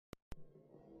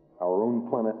Our own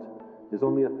planet is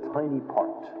only a tiny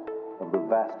part of the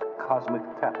vast cosmic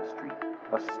tapestry,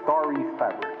 a starry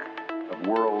fabric of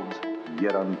worlds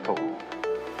yet untold.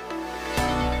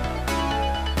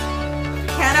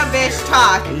 Cannabis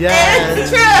talk. Yes. It's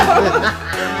true.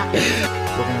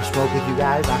 We're going to smoke with you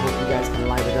guys. I hope you guys can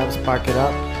light it up, spark it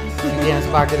up. If you can't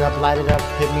spark it up, light it up,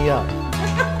 hit me up.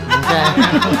 Okay?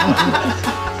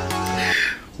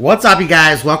 What's up, you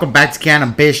guys? Welcome back to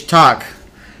Cannabis Talk.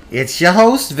 It's your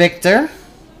host, Victor,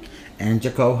 and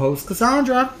your co-host,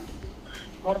 Cassandra.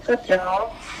 What's up,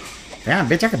 y'all? Damn,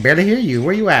 bitch, I can barely hear you.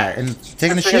 Where you at? And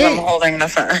taking a shit? I'm holding the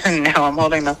phone. No, I'm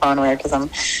holding the phone weird because I'm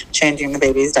changing the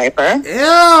baby's diaper.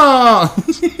 Ew!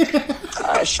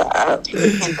 Shut up.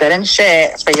 Good and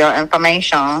shit for your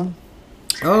information.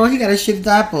 Oh, he got a shit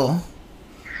diaper. Oh.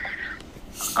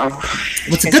 Well,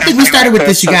 it's a good thing we started with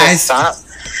this, you guys.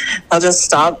 I'll just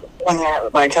stop when you're,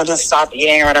 like, I'll just stop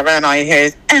eating or whatever, and all you hear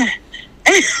is,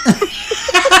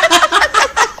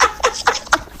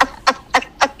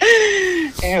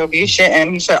 Ew, you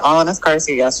shitting. He shit all in his car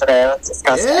seat yesterday. That's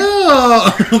disgusting.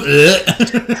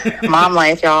 Ew! Mom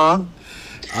life, y'all.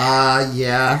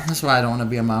 Yeah. That's why I don't want to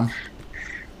be a mom.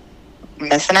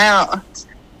 Missing out.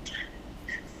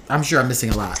 I'm sure I'm missing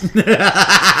a lot.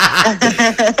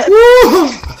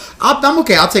 I'm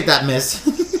okay. I'll take that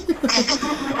miss.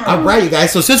 All right, you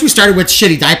guys. So since we started with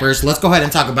shitty diapers, let's go ahead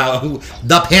and talk about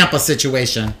the Pampa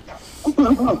situation.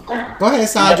 Go ahead,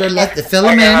 Sandra. Fill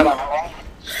them in.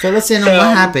 Fill us in on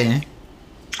what happened.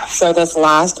 So this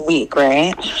last week,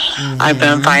 right, I've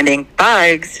been finding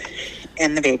bugs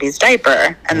in the baby's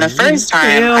diaper. And the first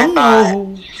time I thought,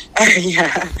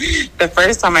 the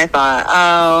first time I thought,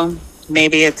 oh,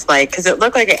 maybe it's like, because it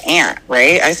looked like an ant,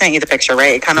 right? I sent you the picture,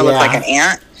 right? It kind of looked like an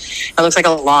ant. It looks like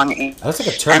a long ant. It looks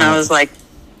like a termite. And I was like,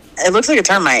 it looks like a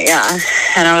termite, yeah.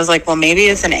 And I was like, well, maybe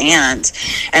it's an ant.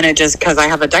 And it just, because I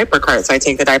have a diaper cart, so I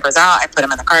take the diapers out, I put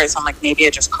them in the cart. So I'm like, maybe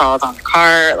it just crawled on the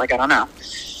cart. Like, I don't know.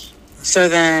 So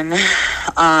then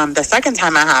the second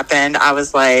time it happened, I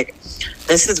was like,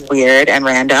 this is weird and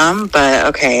random, but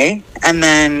okay. And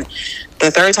then the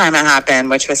third time it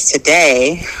happened, which was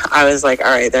today, I was like,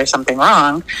 all right, there's something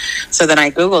wrong. So then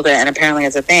I Googled it, and apparently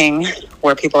it's a thing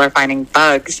where people are finding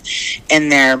bugs in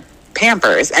their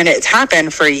Pampers, and it's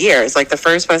happened for years. Like, the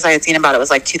first post I had seen about it was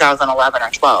like 2011 or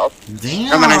 12.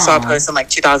 Damn. And when I saw a post in like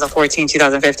 2014,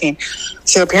 2015.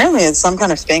 So apparently it's some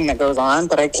kind of thing that goes on,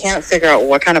 but I can't figure out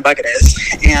what kind of bug it is.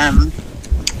 And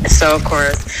so, of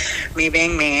course, me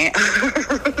being me,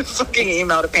 fucking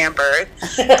emailed Pampers,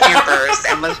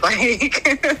 and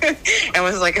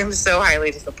was like, I'm so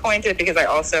highly disappointed because I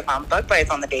also found bug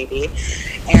bites on the baby,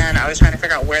 and I was trying to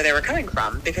figure out where they were coming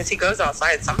from because he goes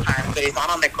outside sometimes, but he's not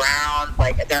on the ground.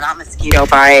 Like, they're not mosquito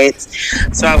bites.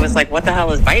 So I was like, what the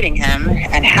hell is biting him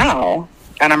and how?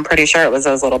 And I'm pretty sure it was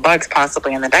those little bugs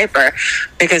possibly in the diaper,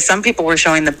 because some people were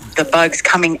showing the bugs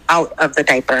coming out of the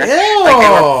diaper. Ew. Like they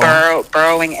were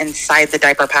burrowing inside the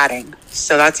diaper padding.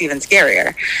 So that's even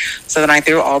scarier. So then I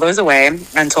threw all those away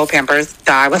and told Pampers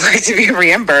that I would like to be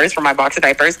reimbursed for my box of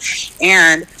diapers.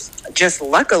 And just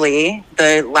luckily,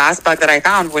 the last bug that I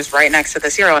found was right next to the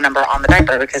serial number on the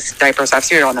diaper, because diapers have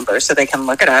serial numbers, so they can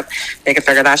look it up, they can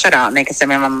figure that shit out, and they can send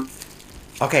me my...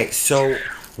 Okay, so...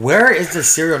 where is the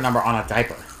serial number on a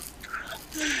diaper?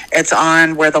 It's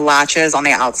on where the latch is on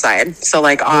the outside. So,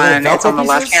 like, it's on the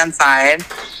left-hand side.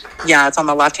 Yeah, it's on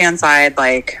the left-hand side,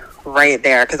 like, right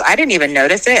there. Because I didn't even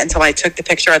notice it until I took the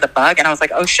picture of the bug, and I was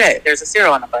like, oh, shit, there's a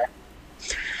serial number.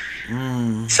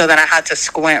 So then I had to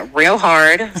squint real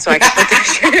hard so I could put that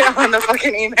shit on the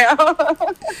fucking email.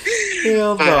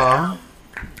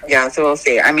 Yeah, so we'll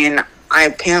see. I mean,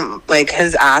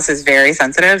 his ass is very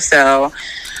sensitive, so...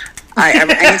 anytime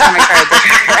I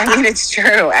try it's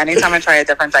true. Anytime I try a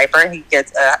different diaper, he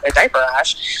gets a diaper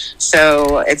rash.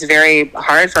 So it's very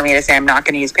hard for me to say I'm not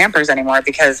going to use Pampers anymore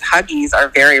because Huggies are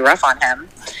very rough on him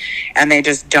and they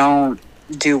just don't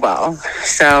do well.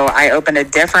 So I opened a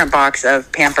different box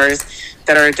of Pampers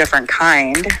that are a different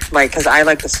kind, like, because I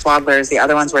like the Swaddlers, the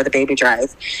other ones where the baby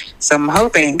dries. So I'm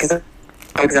hoping, because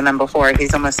I've in them before,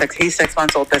 he's 6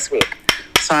 months old this week.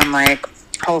 So I'm like,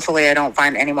 hopefully I don't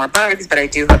find any more bugs, but I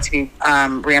do hope to be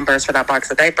reimbursed for that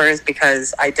box of diapers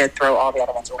because I did throw all the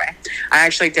other ones away. I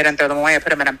actually didn't throw them away. I put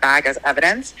them in a bag as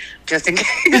evidence just in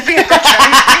case Pamper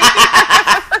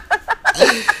tries me.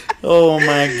 Oh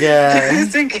my God.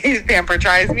 Just in case Pamper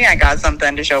tries me, I got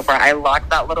something to show for it. I locked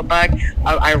that little bug.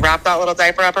 I wrapped that little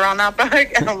diaper up around that bug,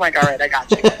 and I'm like, all right, I got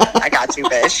you. I got you,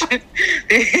 bitch.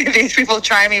 These people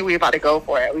try me, we about to go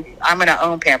for it. I'm going to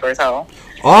own Pampers, ho.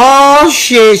 Oh,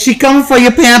 shit. She coming for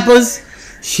your Pampers.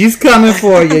 She's coming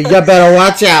for you. You better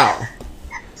watch out.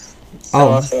 Oh,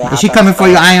 we'll see what is she happens, coming for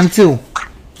you? but- I am too.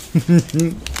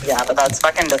 Yeah, but that's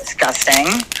fucking disgusting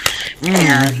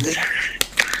and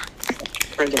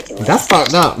ridiculous. That's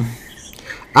fucked up.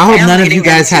 I hope And none of leading you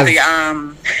guys into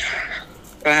have.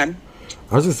 Go ahead.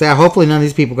 I was gonna say, hopefully none of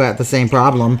these people got the same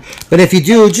problem. But if you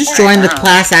do, just join the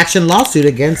class action lawsuit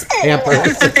against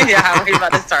Pampers. Yeah, we're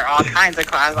about to start all kinds of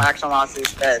class action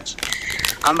lawsuits, bitch.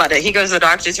 I'm about to. He goes to the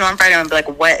doctor too on Friday and be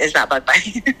like, "What is that bug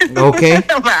bite?" Okay.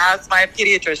 I'm gonna ask my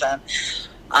pediatrician.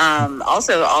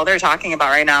 Also, all they're talking about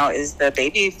right now is the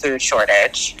baby food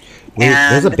shortage. Wait,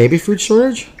 there's a baby food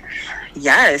shortage?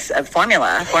 Yes, a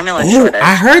formula Oh, shortage.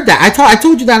 I heard that. I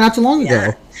told you that not too long ago.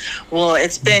 Yeah. Well,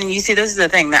 it's been, you see, this is the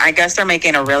thing that I guess they're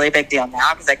making a really big deal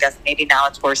now because I guess maybe now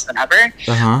it's worse than ever.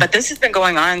 Uh-huh. But this has been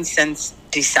going on since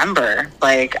December.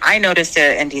 Like, I noticed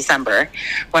it in December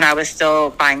when I was still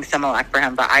buying Similac for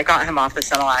him, but I got him off the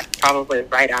Similac probably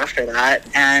right after that.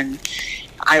 And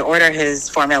I ordered his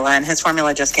formula, and his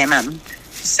formula just came in.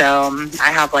 So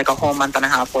I have like a whole month and a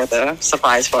half worth of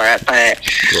supplies for it, but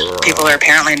people are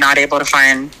apparently not able to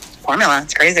find formula.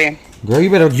 It's crazy. Girl, you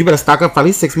better stock up for at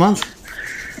least 6 months.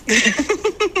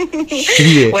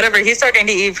 Shit. Whatever, he's starting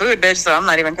to eat food, bitch, so I'm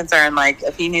not even concerned. Like,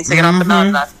 if he needs to get off the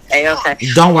milk, that's A-okay.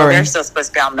 Don't worry. They're still supposed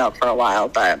to be on milk for a while,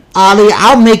 but... Ali,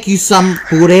 I'll make you some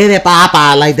puree de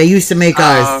papa like they used to make Oh,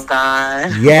 us.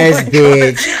 God. Yes, Oh, my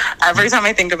bitch. God. Every time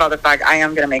I think about the fact I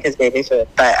am going to make his baby food,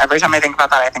 but every time I think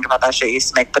about that, I think about that shit he used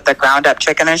to make. But the ground up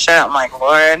chicken and shit, I'm like,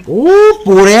 Lord. Ooh,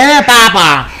 puree de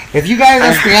papa. If you guys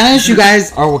are Spanish, you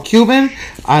guys are Cuban,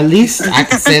 at least I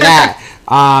can say that.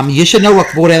 You should know what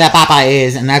puree de papa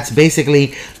is, and that's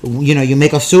basically, you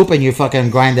make a soup and you fucking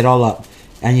grind it all up,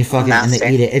 and you fucking and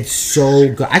they eat it. It's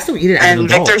so good. I still eat it as an And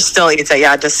adult. Victor still eats it.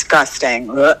 Yeah, disgusting.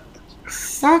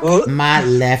 Suck my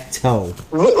left toe.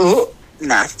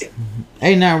 Nasty.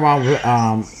 Ain't nothing wrong with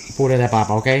puree de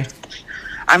papa, okay?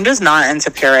 I'm just not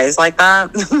into purees like that.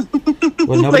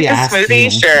 Well, nobody like a asked smoothie,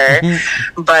 you. sure.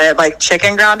 But like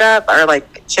chicken ground up or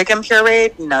like chicken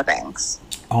pureed, no thanks.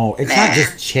 Oh, it's not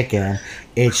just chicken.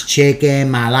 It's chicken,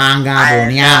 malanga,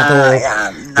 boniato,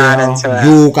 Yeah, not into it.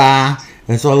 yuca.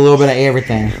 It's a little bit of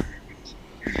everything.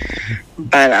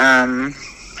 But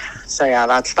so yeah,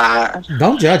 that's that.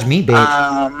 Don't judge me,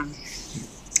 bitch.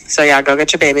 So yeah, go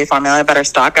get your baby formula. Better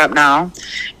stock up now,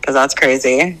 because that's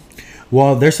crazy.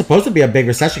 Well, there's supposed to be a big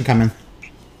recession coming.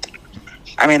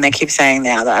 I mean, they keep saying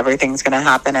that everything's gonna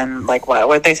happen in like what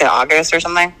would they say, August or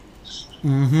something?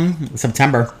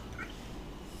 September.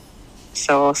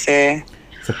 So we'll see.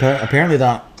 So apparently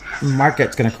the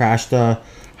market's gonna crash. The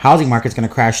housing market's gonna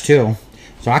crash too.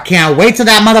 So I can't wait till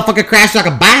that motherfucker crash so I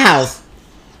can buy a house.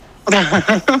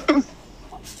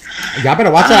 Y'all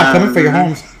better watch out. I'm coming for your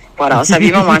homes. What else? Have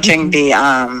you been watching the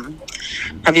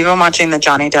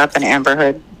Johnny Depp and Amber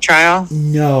Heard trial?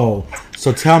 No.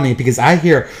 So tell me, because I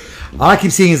hear all I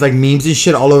keep seeing is like memes and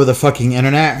shit all over the fucking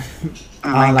internet. Oh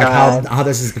my like God. how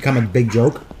this has become a big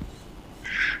joke.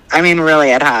 I mean,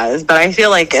 really, it has. But I feel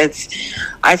like it's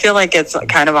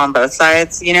kind of on both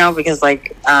sides, because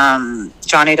like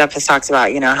Johnny Depp has talked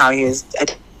about, how he was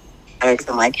addicted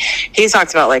and like he's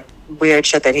talked about like weird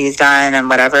shit that he's done and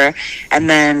whatever. And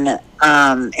then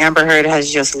Amber Heard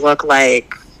has just looked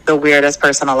like the weirdest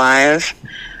person alive.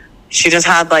 She just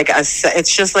had like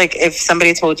it's just like if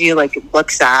somebody told you like look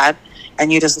sad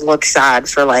and you just look sad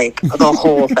for like the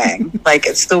whole thing. Like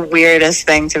it's the weirdest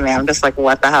thing to me. I'm just like,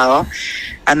 what the hell?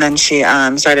 And then she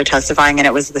started testifying and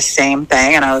it was the same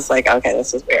thing and I was like, okay,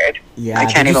 this is weird. Yeah, I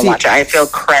can't even watch it. I feel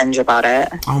cringe about it.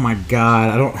 Oh my God,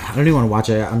 I don't even want to watch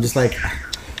it. I'm just like,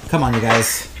 come on, you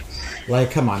guys.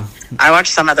 Like, come on. I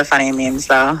watched some of the funny memes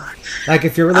though. Like,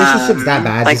 if your relationship's that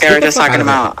bad, Like they get were the just fuck talking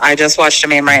out of about. I just watched a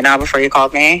meme right now before you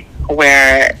called me,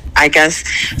 where I guess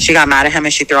she got mad at him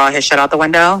and she threw all his shit out the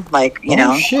window. Like it.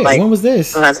 Oh shit! like When was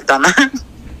this? who hasn't done that?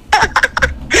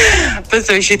 But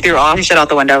so she threw all his shit out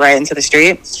the window right into the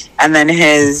street, and then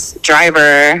his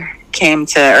driver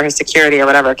or his security or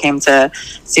whatever came to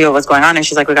see what was going on, and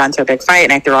she's like, we got into a big fight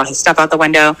and I threw all his stuff out the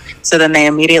window. So then they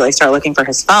immediately start looking for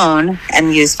his phone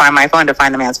and use Find My Phone to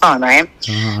find the man's phone, right?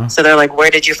 Uh-huh. So they're like, where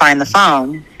did you find the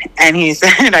phone? And he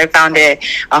said, I found it,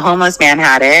 a homeless man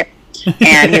had it,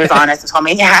 and he was honest and told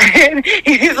me he had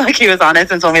it. He was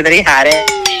honest and told me that he had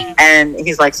it, and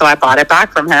he's like, so I bought it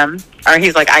back from him, or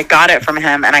he's like, I got it from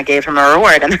him and I gave him a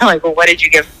reward. And they're like, well, what did you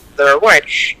give the reward?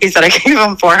 He said, I gave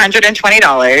him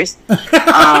 $420.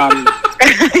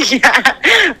 Yeah,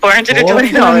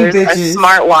 $420,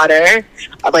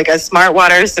 a smart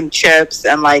water, some chips,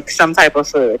 and like some type of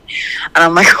food. And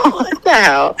I'm like, what the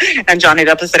hell? And Johnny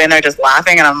Depp is sitting there just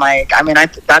laughing, and I'm like, I mean,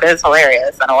 that is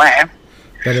hilarious in a way.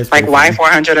 That is Like, why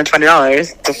funny.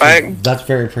 $420? The fuck? That's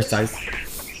very precise.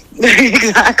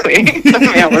 Exactly.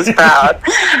 The man was proud.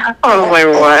 I was like,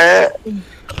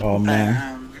 what? Oh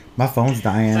man, my phone's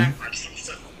dying.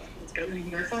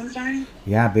 Your phone's dying?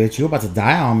 Yeah, bitch, you about to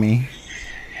die on me.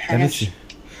 Let me see.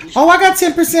 Oh, I got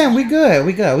 10%. We good.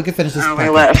 We good. We can finish this. We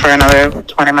lit for another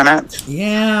 20 minutes.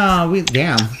 Yeah, we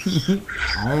damn.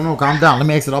 I don't know. Calm down. Let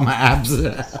me exit all my abs.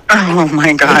 Oh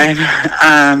my god.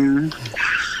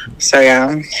 So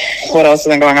yeah, what else has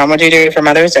been going on? What did you do for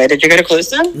Mother's Day? Did you go to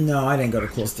Clewiston? No, I didn't go to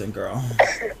Clewiston, girl.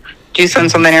 Did you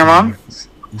send something to your mom?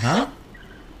 Huh?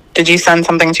 Did you send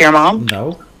something to your mom?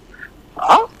 No.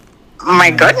 Oh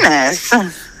my goodness.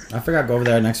 I figured I'd go over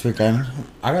there next weekend.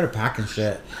 I gotta pack and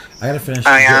shit. I gotta finish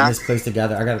Oh, yeah? getting this place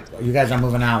together. You guys are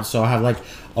moving out, so I have like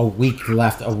a week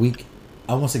left. A week,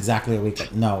 almost exactly a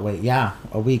week. No, wait, yeah,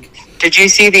 a week. Did you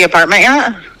see the apartment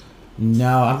yet?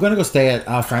 No, I'm gonna go stay at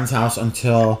a friend's house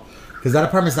until, because that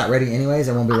apartment's not ready anyways.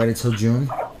 It won't be ready till June.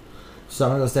 So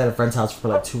I'm gonna go stay at a friend's house for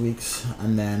like 2 weeks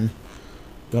and then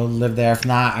go live there. If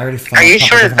not, I already found. Are you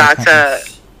sure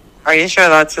that's Are you sure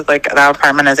that's like that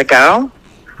apartment is a go?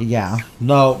 Yeah.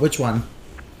 No, which one?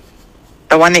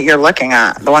 The one that you're looking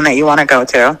at, the one that you want to go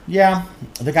to. Yeah,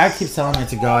 the guy keeps telling me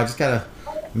to go. I just gotta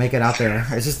make it out there.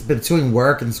 It's just been between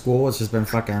work and school. It's just been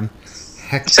fucking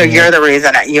hectic. So you're the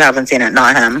reason that you haven't seen it,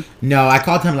 not him. No, I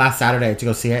called him last Saturday to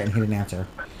go see it, and he didn't answer.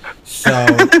 So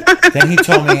then he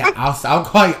told me I'll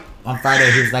call you on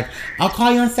Friday. He was like, I'll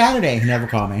call you on Saturday. He never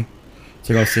called me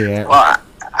to go see it. Well,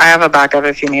 I have a backup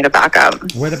if you need a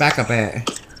backup. Where the backup at?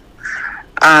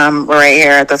 We're right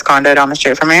here at this condo down the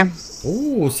street from me.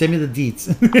 Ooh, send me the deets.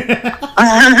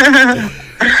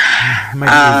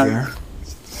 Might be easier.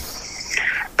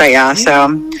 But yeah, so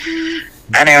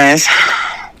anyways,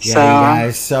 Yeah, so you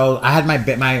guys. So I had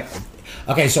my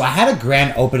okay. So I had a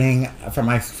grand opening for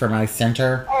my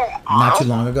center not too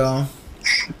long ago.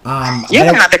 you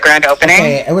haven't had the grand opening.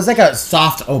 Okay, it was like a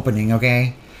soft opening.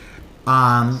 Okay.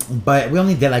 But we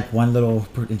only did like one little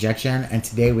injection, and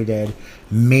today we did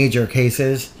major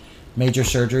cases, major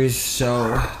surgeries.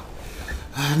 So,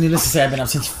 needless to say, I've been up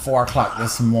since 4 o'clock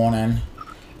this morning,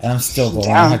 and I'm still going.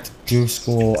 Yeah. I had to do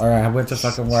school, or I went to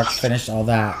fucking work, finished all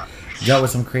that, dealt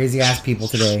with some crazy ass people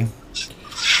today,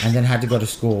 and then had to go to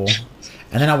school.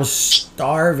 And then I was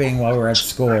starving while we were at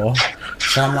school,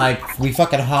 so I'm like, we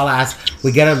fucking haul ass.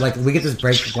 We get this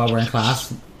break while we're in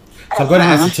class. So I'm going to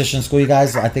esthetician school, you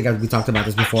guys. I think we talked about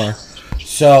this before.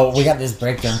 So we got this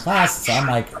break during class. So I'm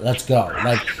like, let's go.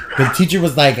 Like the teacher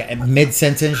was like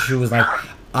mid-sentence. She was like,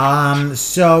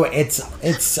 so it's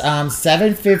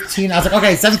 7:15. I was like,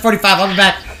 okay, 7:45. I'll be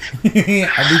back. And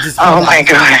we just Oh my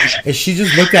god. and she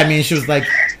just looked at me and she was like,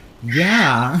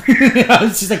 yeah.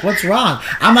 She's like, what's wrong?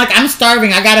 I'm like, I'm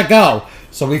starving. I gotta go.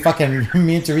 So me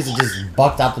and Teresa just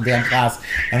bucked out the damn class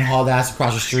and hauled ass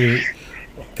across the street.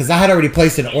 Because I had already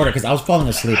placed an order because I was falling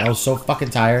asleep. I was so fucking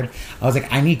tired. I was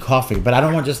like, I need coffee. But I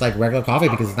don't want just like regular coffee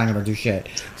because it's not going to do shit.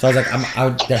 So I was like,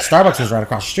 the Starbucks was right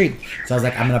across the street. So I was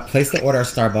like, I'm going to place the order at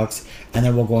Starbucks and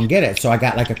then we'll go and get it. So I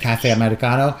got like a cafe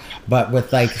Americano, but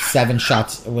with like seven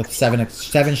shots of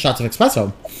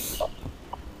espresso.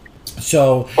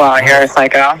 So Wow, you're a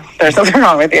psycho. There's something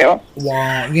wrong with you.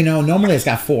 well, normally it's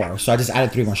got 4. So I just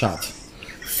added 3 more shots.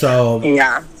 So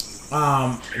Yeah.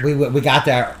 we got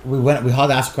there. We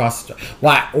hauled ass across.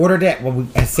 Well, I ordered it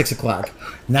at 6 o'clock,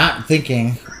 not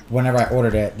thinking whenever I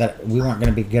ordered it that we weren't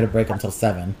going to get a break until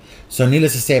 7. So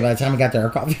needless to say, by the time we got there, our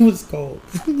coffee was cold.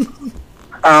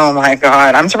 Oh my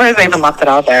god. I'm surprised they even left it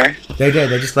out there. They did.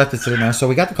 They just left it sitting there. So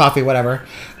we got the coffee, whatever.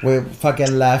 We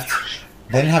fucking left.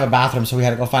 They didn't have a bathroom, so we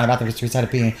had to go find a bathroom because Teresa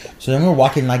had to pee. So then we were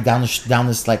walking like down this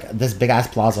big ass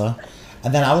plaza.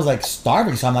 And then I was like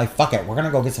starving, so I'm like, fuck it, we're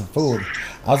gonna go get some food.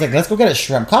 I was like, let's go get a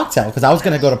shrimp cocktail, because I was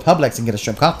gonna go to Publix and get a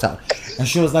shrimp cocktail. And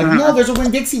she was like, no, there's a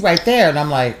Winn-Dixie right there. And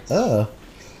I'm like, ugh.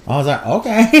 I was like,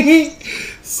 okay.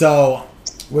 So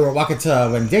we were walking to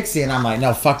Winn-Dixie, and I'm like,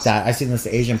 no, fuck that. I seen this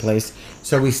Asian place.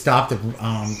 So we stopped and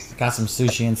got some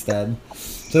sushi instead.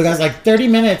 So the guy's like, 30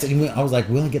 minutes. And I was like,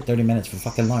 we only get 30 minutes for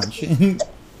fucking lunch.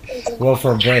 Well,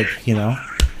 for a break,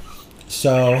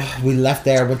 So we left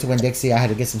there, went to Winn-Dixie. I had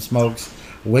to get some smokes.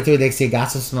 Went to Winn-Dixie,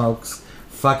 got some smokes.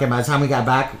 Fucking by the time we got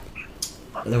back,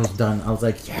 it was done. I was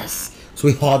like, yes. So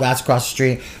we hauled ass across the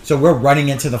street. So we're running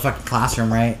into the fucking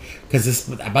classroom, right? Because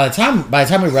by the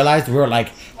time we realized, we were like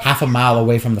half a mile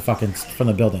away from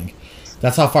the building.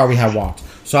 That's how far we had walked.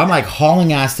 So I'm like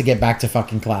hauling ass to get back to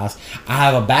fucking class. I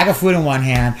have a bag of food in one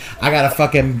hand. I got a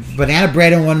fucking banana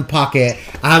bread in one pocket.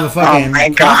 I have a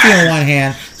fucking coffee in one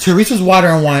hand. Teresa's water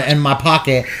in my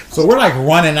pocket. So we're like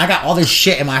running. I got all this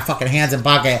shit in my fucking hands and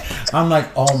pocket. I'm like,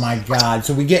 oh my god.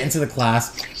 So we get into the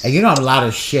class, and I'm a lot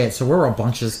of shit. So we're a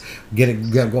bunch of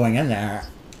going in there,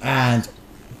 and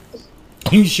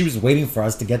She was waiting for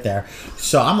us to get there.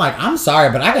 So I'm like, I'm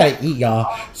sorry, but I gotta eat,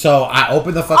 y'all. So I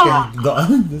opened the fucking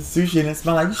the sushi and it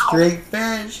smelled like straight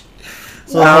fish.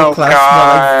 So the whole class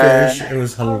smelled like fish. It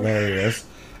was hilarious.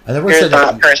 And then we're You're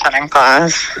that person in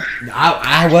class.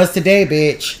 I was today,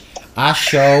 bitch. I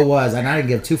sure was. And I didn't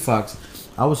give two fucks.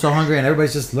 I was so hungry and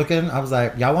everybody's just looking. I was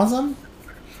like, y'all want some?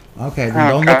 Okay, then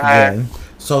don't look good.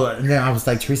 So then I was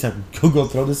like, Teresa, go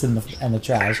throw this in the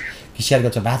trash. Because she had to go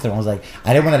to the bathroom. I was like,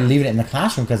 I didn't want to leave it in the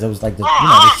classroom because it was like, the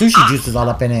sushi juice is all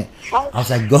up in it. I was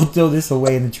like, go throw this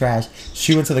away in the trash.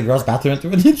 She went to the girls' bathroom and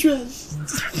threw it in the trash.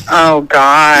 Oh,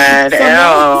 God. So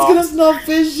now it's going to smell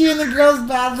fishy in the girls'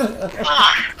 bathroom.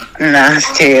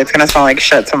 Nasty. It's going to smell like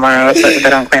shit tomorrow if they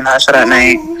don't clean that shit at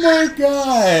night. Oh, my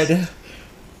God.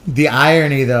 The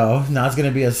irony, though, now it's going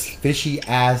to be a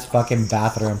fishy-ass fucking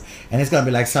bathroom. And it's going to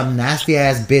be like some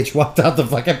nasty-ass bitch walked out the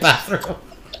fucking bathroom.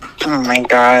 Oh, my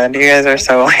God. You guys are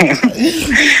so lame.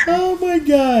 Oh, my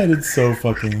God. It's so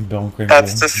fucking bone cringy.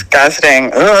 That's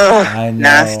disgusting. Ugh. I know.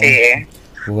 Nasty.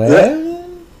 Well,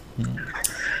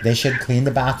 they should clean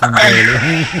the bathroom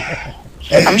daily.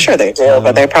 I'm sure they do,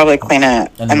 but they probably clean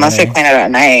it. Unless they clean it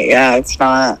at night. Yeah, it's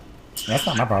not. That's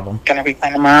not my problem. Gonna be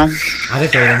clean tomorrow. I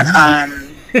didn't throw it in.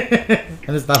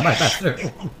 And it's not my bathroom.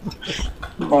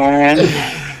 Lauren.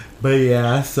 But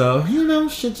yeah, so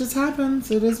shit just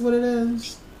happens. It is what it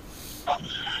is.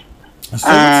 So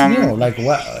what's new? Like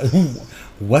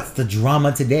what's the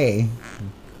drama today?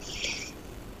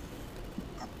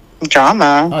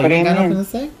 Drama? Oh, what do you you got mean? nothing to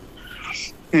say?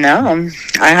 No.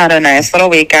 I had a nice little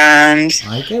weekend.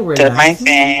 Okay, we're Did my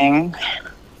thing.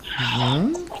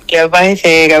 Did my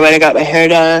thing. I went and got my hair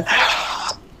done.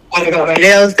 I got my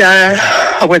nails done.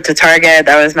 I went to Target.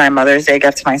 That was my Mother's Day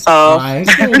gift to myself. Nice,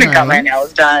 I got my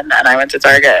nails done, and I went to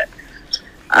Target.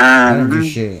 I don't do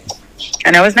shit.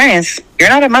 And it was nice. You're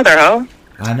not a mother, ho?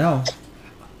 I know.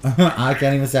 I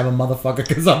can't even say I'm a motherfucker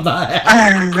because I'm not.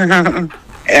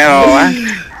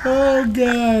 Ew. Oh,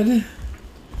 God.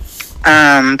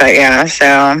 But yeah,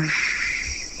 so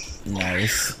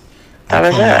Nice. that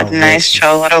was it. Nice,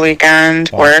 chill little weekend.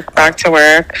 Work, back to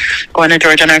work. Going to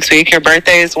Georgia next week. Your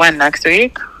birthday is when? Next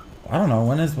week? I don't know.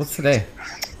 What's today?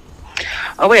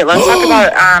 Oh, wait, let's talk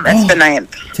about, it's the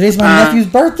 9th. Today's my nephew's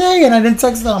birthday and I didn't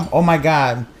text him. Oh, my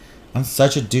God. I'm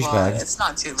such a douchebag. Well, it's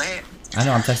not too late. I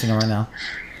know. I'm texting him right now.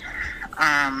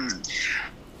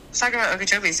 Let's talk about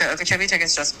Okeechobee. So Okeechobee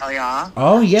tickets just fell off.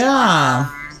 Oh, yeah.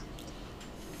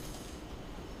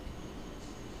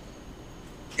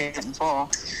 They didn't full.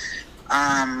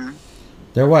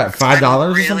 They're what?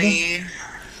 $5 or something?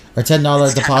 Or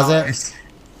 $10 deposit? $10.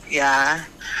 Yeah.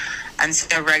 And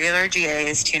so regular GA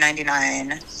is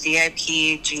 $299.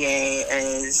 VIP GA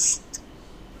is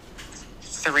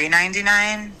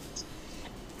 $399.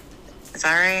 Is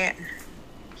that right?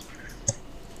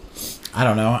 I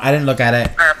don't know. I didn't look at it.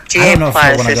 Or I GA don't know if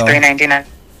I Plus wanna is go. $399.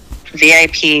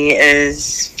 VIP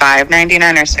is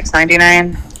 $599 or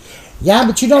 $699. Yeah,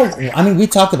 but we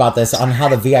talked about this on how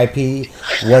the VIP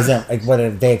wasn't like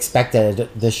what they expected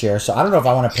this year. So I don't know if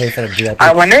I want to pay for the VIP.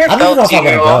 I wonder if I don't know if I want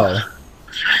to go.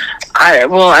 I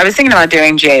was thinking about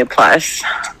doing GA Plus.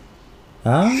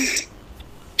 Huh?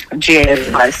 GA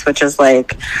Plus, which is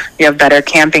like you have better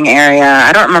camping area.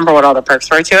 I don't remember what all the perks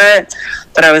were to it,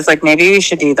 but I was like, maybe we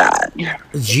should do that.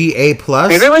 GA Plus?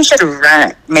 Maybe we should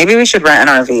rent an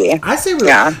RV. I say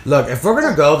yeah. Look, if we're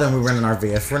gonna go, then we rent an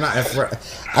RV. If we're not, I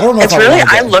don't know. It's really.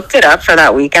 I looked it up for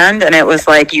that weekend, and it was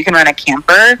like you can rent a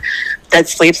camper that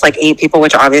sleeps like 8 people,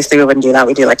 which obviously we wouldn't do that.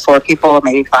 We do like 4 people,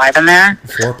 maybe 5 in there.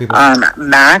 4 people.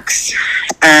 Max,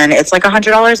 and it's like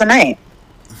 $100 a night.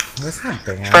 That's not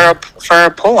bad. For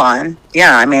a pull-on.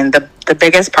 Yeah, I mean the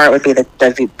biggest part would be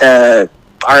the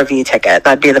RV ticket.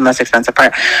 That'd be the most expensive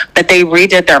part. But they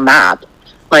redid their map,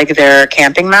 like their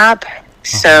camping map.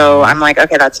 So I'm like,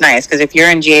 okay, that's nice because if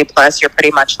you're in GA Plus, you're pretty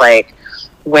much like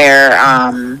where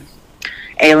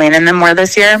Aileen and them were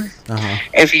this year.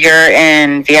 If you're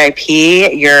in VIP,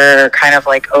 you're kind of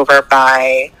like over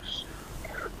by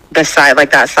the side,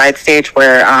 like that side stage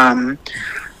where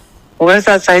what is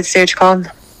that side stage called?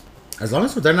 As long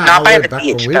as they're not by the back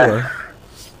beach, where we were.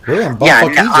 We're in yeah,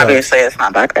 Buffalo, no, obviously it's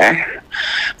not back there.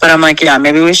 But I'm like, yeah,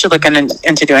 maybe we should look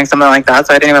into doing something like that.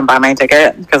 So I didn't even buy my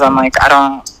ticket because I'm like, I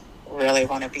don't really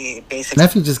want to be basic.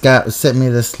 Nephew just sent me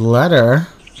this letter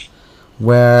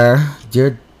where,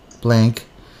 dear blank,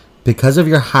 because of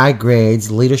your high grades,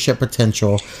 leadership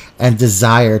potential, and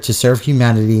desire to serve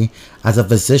humanity as a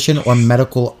physician or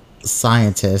medical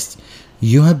scientist,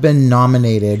 you have been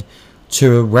nominated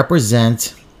to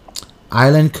represent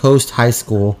Island Coast High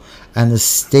School and the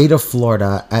state of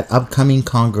Florida at upcoming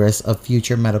Congress of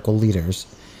Future Medical Leaders.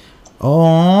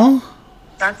 Oh,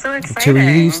 That's so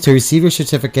exciting. To receive your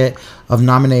certificate of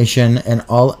nomination and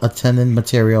all attendant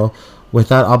material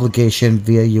without obligation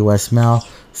via U.S. mail.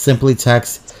 Simply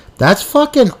text. That's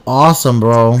fucking awesome,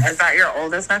 bro. Is that your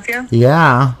oldest nephew?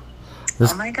 Yeah.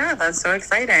 Oh my god, that's so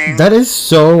exciting. That is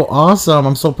so awesome.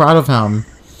 I'm so proud of him.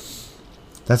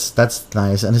 That's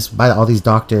nice. And it's by all these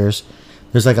doctors.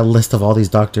 There's like a list of all these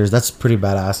doctors. That's pretty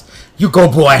badass. You go,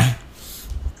 boy.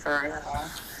 For real.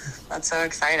 That's so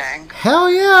exciting. Hell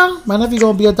yeah. My nephew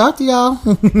gonna be a doctor, y'all.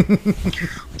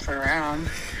 For real.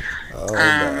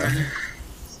 Oh,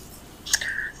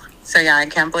 so yeah, I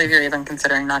can't believe you're even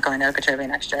considering not going to Okeechobee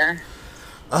next year.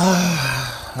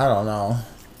 I don't know.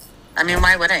 I mean,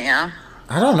 why wouldn't you?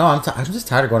 I don't know. I'm just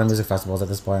tired of going to music festivals at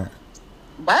this point.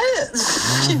 What?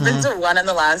 You've been to one in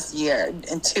the last year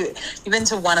and two. You've been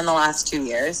to one in the last 2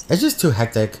 years. It's just too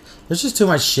hectic. There's just too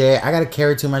much shit. I gotta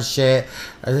carry too much shit.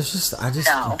 I just.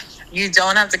 No, you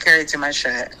don't have to carry too much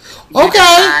shit.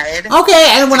 Okay.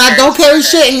 And when I don't carry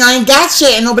shit and I ain't got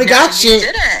shit and nobody got shit.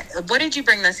 You didn't. What did you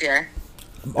bring this year?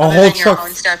 A whole truck. Your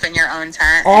own stuff in your own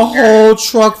tent. A whole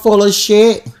truck full of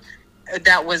shit.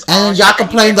 That was. And y'all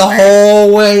complained the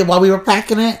whole way while we were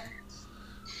packing it.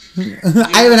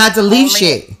 I even had to leave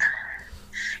shit.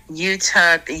 You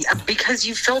took because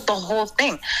you filled the whole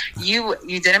thing. You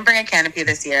didn't bring a canopy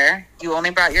this year. You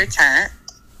only brought your tent,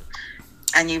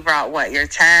 and you brought what? Your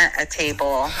tent, a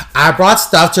table. I brought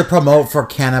stuff to promote for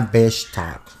Cannabis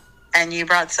Talk. And you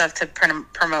brought stuff to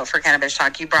promote for Cannabis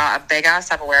Talk. You brought a big ass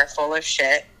Tupperware full of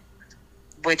shit,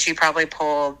 which you probably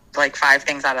pulled like 5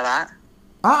 things out of that.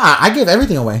 I gave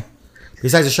everything away.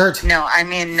 Besides the shirt. No, I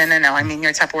mean, no. I mean,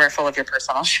 your Tupperware full of your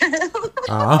personal shit.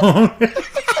 Oh.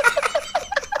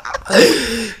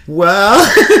 Well.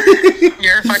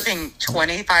 You're fucking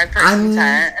 25-person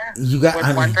tent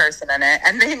with one person in it.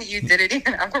 And then you didn't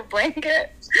even have a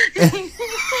blanket.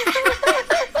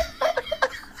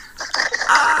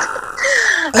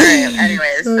 Alright,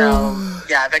 anyways, so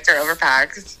yeah, Victor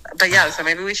overpacked. But yeah, so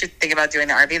maybe we should think about doing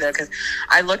the RV though, because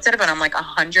I looked at it, but I'm like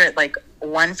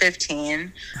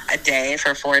 115 a day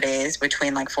for 4 days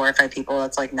between like 4 or 5 people.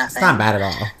 That's like nothing. It's not bad at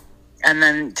all. And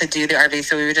then to do the RV,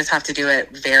 so we would just have to do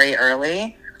it very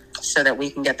early so that we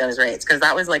can get those rates, because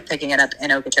that was like picking it up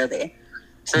in Okeechobee.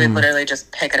 So we literally just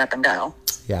pick it up and go.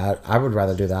 Yeah, I would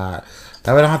rather do that.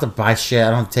 That way I don't have to buy shit.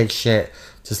 I don't have to take shit.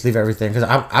 Just leave everything. Because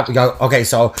okay,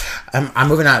 so I'm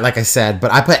moving out, like I said,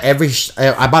 but I put I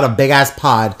bought a big ass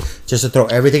pod just to throw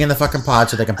everything in the fucking pod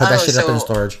so they can put that shit up in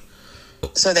storage.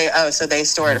 So they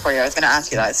store it for you. I was going to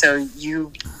ask you that. So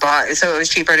you bought, so it was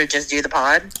cheaper to just do the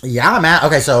pod? Yeah, man.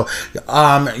 Okay, so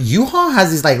U-Haul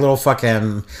has these like little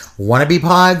fucking wannabe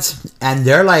pods, and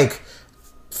they're like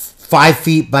 5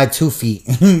 feet by 2 feet.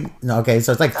 Okay,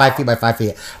 so it's like 5 feet by 5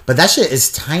 feet. But that shit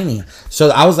is tiny.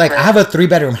 So I was like, I have a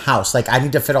 3-bedroom house. Like, I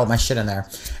need to fit all my shit in there.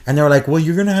 And they were like, well,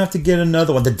 you're going to have to get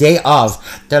another one. The day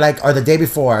of, they're like, or the day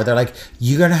before, they're like,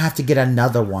 you're going to have to get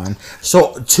another one.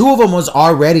 So 2 of them was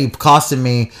already costing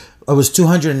me, it was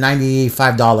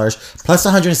 $295 plus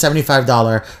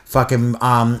 $175 fucking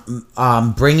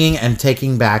bringing and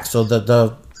taking back. So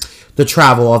the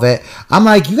travel of it. I'm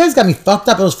like, you guys got me fucked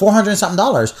up. It was $400 and something.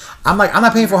 I'm like, I'm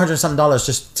not paying $400 and something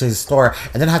just to store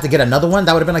and then have to get another one.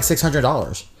 That would have been like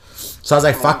 $600. So I was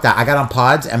like, fuck that. I got on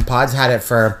Pods, and Pods had it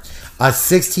for a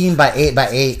 16 by 8 by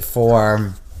 8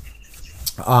 for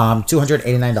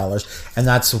 $289, and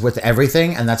that's with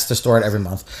everything, and that's to store it every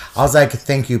month. I was like,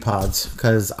 thank you, Pods,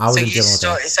 because I wasn't dealing with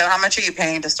it. So how much are you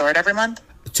paying to store it every month?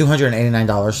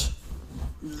 $289.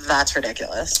 That's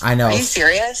ridiculous. I know. Are you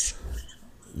serious?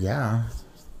 Yeah.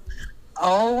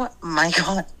 Oh my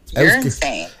god, you're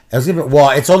insane.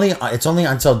 It's only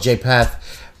until JPEth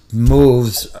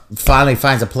finally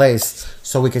finds a place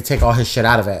so we could take all his shit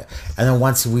out of it, and then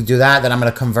once we do that, then I'm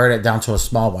gonna convert it down to a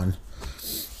small one,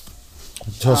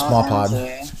 to a small pod.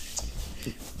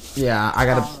 Yeah, I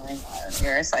gotta. Oh my god,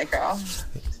 you're a psycho.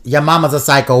 Your mama's a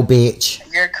psycho bitch.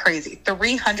 You're crazy.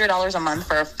 $300 a month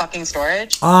for a fucking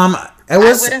storage. I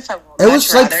would have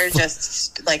rather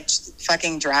just like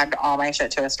fucking dragged all my shit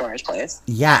to a storage place.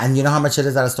 Yeah, and you know how much it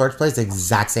is at a storage place? The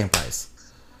exact same price.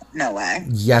 No way.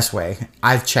 Yes way.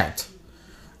 I've checked.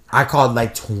 I called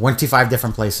like 25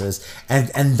 different places, and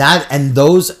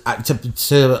those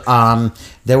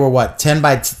they were what 10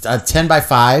 by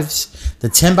 5s. The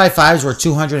 10 by 5s were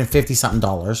 $250 something.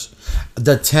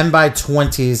 The 10 by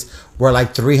 20s were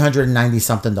like $390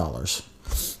 something.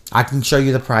 I can show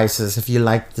you the prices if you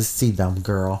like to see them,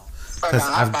 girl. Because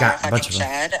I've got a bunch of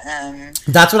them.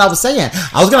 That's what I was saying.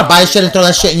 I was gonna buy a shit and throw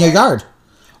that shit in your yard.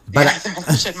 But throw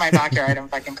that shit in my backyard and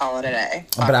fucking call it a day.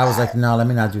 But I was like, no, let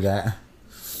me not do that.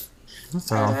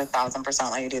 So I would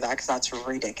 1,000% let you do that because that's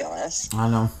ridiculous. I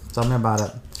know. Tell me about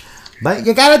it. But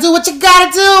you gotta do what you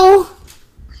gotta do.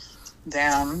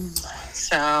 Damn.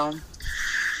 So.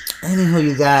 Anywho,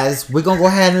 you guys, we're gonna go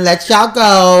ahead and let y'all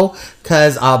go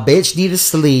because our bitch need to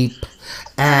sleep.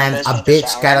 And a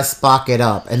bitch gotta spark it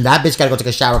up. And that bitch gotta go take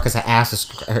a shower because her ass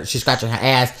is, she's scratching her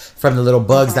ass from the little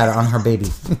bugs that are on her baby.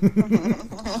 For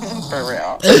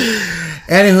real.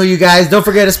 Anywho, you guys, don't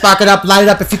forget to spark it up, light it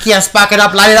up. If you can't spark it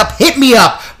up, light it up, hit me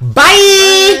up.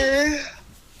 Bye!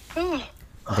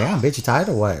 Damn, bitch, you tired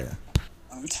or what?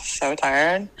 I'm so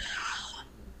tired.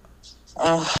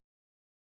 Ugh.